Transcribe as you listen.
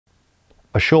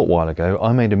A short while ago,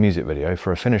 I made a music video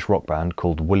for a Finnish rock band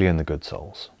called Willie and the Good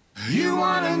Souls. You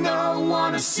wanna know,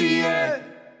 wanna see it.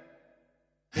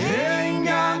 Ain't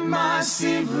got my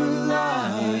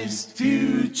civilized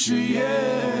future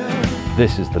yet.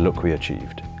 This is the look we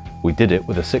achieved. We did it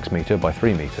with a 6m by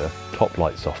 3m top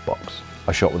Light Softbox.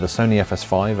 I shot with a Sony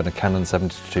FS5 and a Canon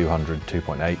 70-200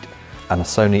 2.8 and a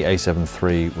Sony A7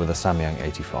 III with a Samyang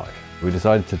 85. We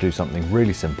decided to do something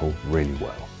really simple, really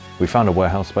well. We found a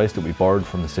warehouse space that we borrowed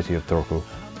from the city of Turku.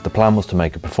 The plan was to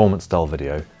make a performance-style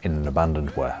video in an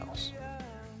abandoned warehouse.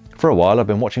 For a while, I've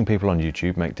been watching people on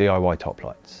YouTube make DIY top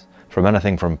lights, from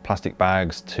anything from plastic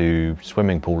bags to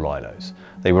swimming pool lilos.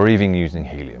 They were even using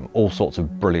helium, all sorts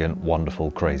of brilliant, wonderful,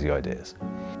 crazy ideas.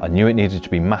 I knew it needed to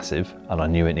be massive, and I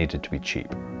knew it needed to be cheap.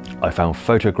 I found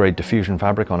photo-grade diffusion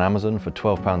fabric on Amazon for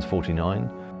 £12.49.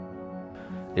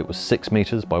 It was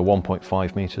 6m by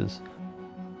 1.5m.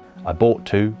 I bought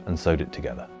two and sewed it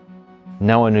together.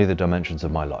 Now I knew the dimensions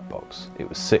of my light box. It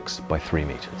was 6 by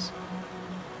 3m.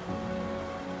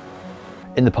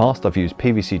 In the past, I've used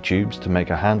PVC tubes to make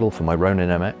a handle for my Ronin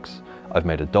MX. I've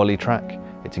made a dolly track.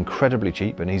 It's incredibly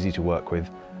cheap and easy to work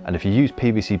with, and if you use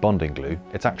PVC bonding glue,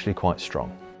 it's actually quite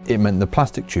strong. It meant the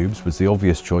plastic tubes was the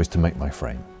obvious choice to make my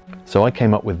frame. So I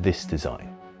came up with this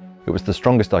design. It was the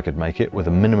strongest I could make it with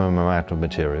a minimum amount of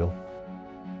material.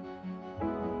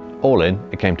 All in,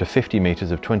 it came to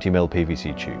 50m of 20mm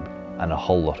PVC tube and a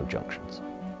whole lot of junctions.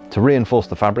 To reinforce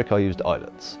the fabric, I used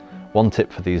eyelets. One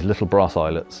tip for these little brass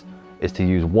eyelets is to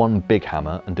use one big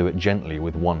hammer and do it gently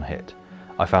with one hit.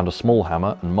 I found a small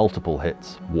hammer and multiple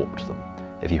hits warped them.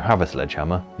 If you have a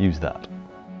sledgehammer, use that.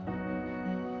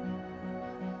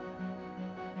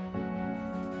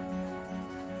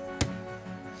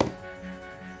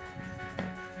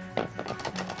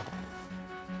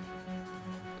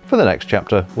 For the next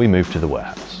chapter, we move to the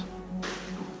warehouse.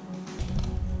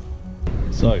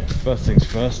 So, first things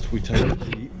first, we take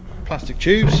the plastic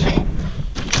tubes,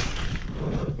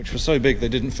 which were so big they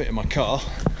didn't fit in my car,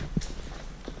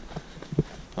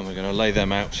 and we're going to lay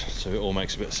them out so it all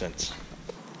makes a bit of sense.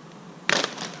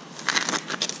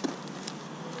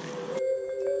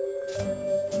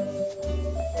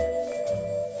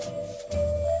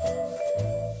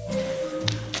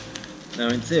 Now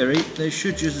in theory, they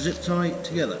should just zip tie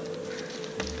together.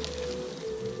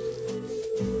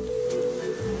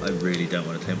 I really don't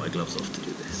want to take my gloves off to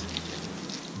do this.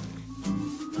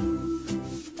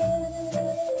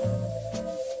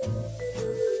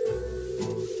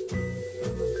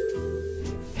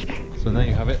 So there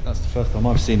you have it, that's the first time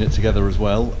I've seen it together as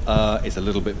well. It's a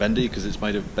little bit bendy because it's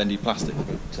made of bendy plastic,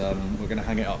 but we're going to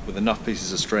hang it up with enough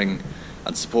pieces of string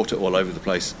and support it all over the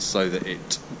place so that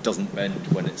it doesn't bend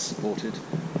when it's supported.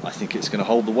 I think it's going to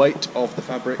hold the weight of the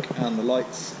fabric and the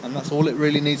lights, and that's all it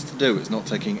really needs to do. It's not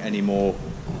taking any more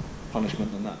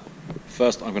punishment than that.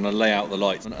 First I'm going to lay out the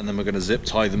lights, and then we're going to zip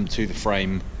tie them to the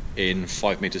frame in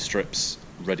 5m strips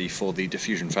ready for the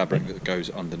diffusion fabric that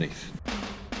goes underneath.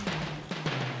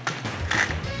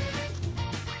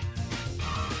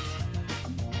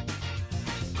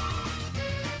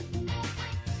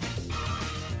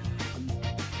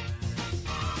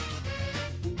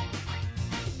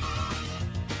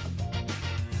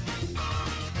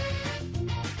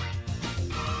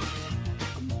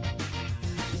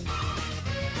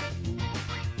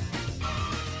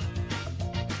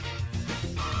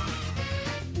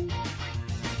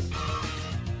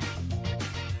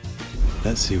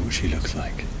 Let's see what she looks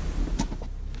like.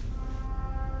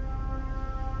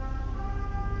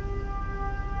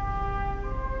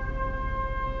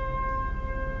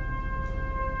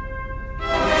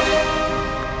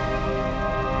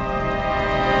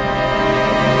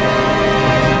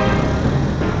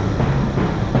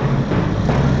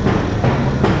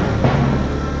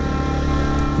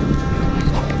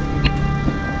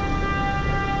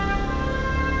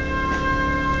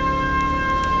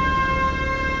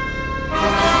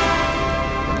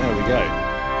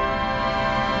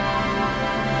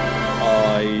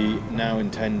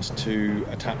 Intend to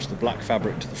attach the black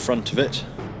fabric to the front of it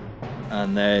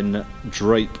and then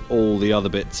drape all the other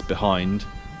bits behind.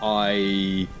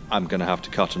 I am going to have to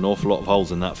cut an awful lot of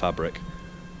holes in that fabric,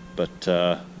 but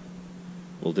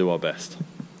we'll do our best.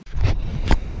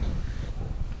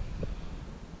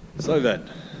 So then,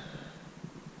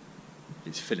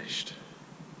 it's finished.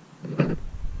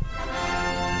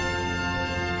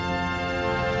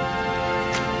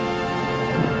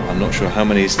 I'm not sure how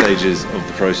many stages of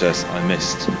the process I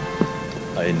missed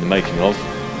in the making of,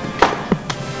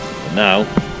 but now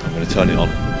I'm going to turn it on.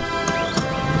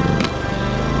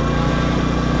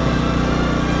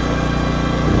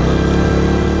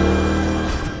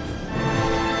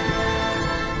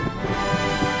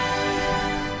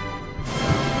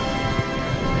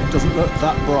 Doesn't look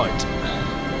that bright.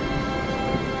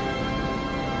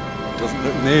 Doesn't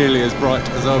look nearly as bright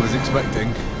as I was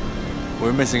expecting.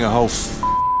 We're missing a whole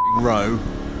row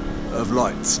of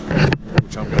lights,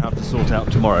 which I'm going to have to sort out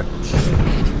tomorrow.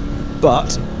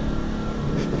 But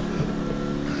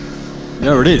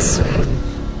there it is.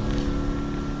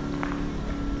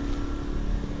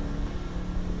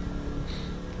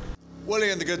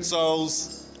 Willie and the Good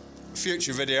Souls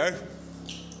future video.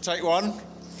 Take one.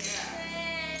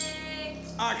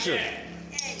 Action.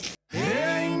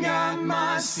 Ain't got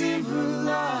my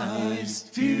civilized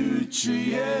future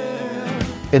yet.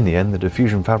 In the end, the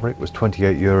diffusion fabric was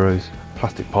 €28,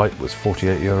 plastic pipe was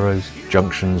 €48,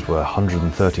 junctions were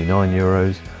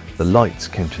 €139, the lights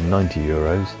came to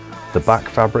 €90, the back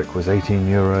fabric was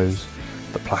 €18,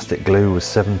 the plastic glue was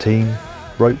 €17,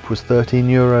 rope was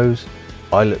 €13,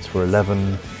 eyelets were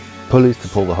 €11, pulleys to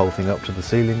pull the whole thing up to the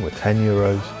ceiling were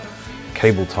 €10,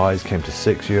 cable ties came to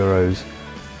 €6,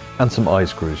 and some eye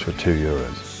screws for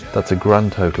 €2. That's a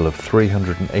grand total of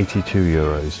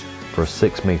 €382 for a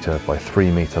 6 metre by 3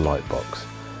 metre light box.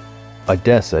 I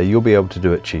dare say you'll be able to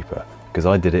do it cheaper, because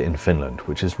I did it in Finland,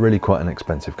 which is really quite an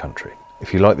expensive country.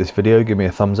 If you like this video, give me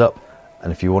a thumbs up,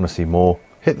 and if you want to see more,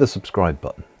 hit the subscribe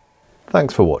button.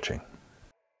 Thanks for watching.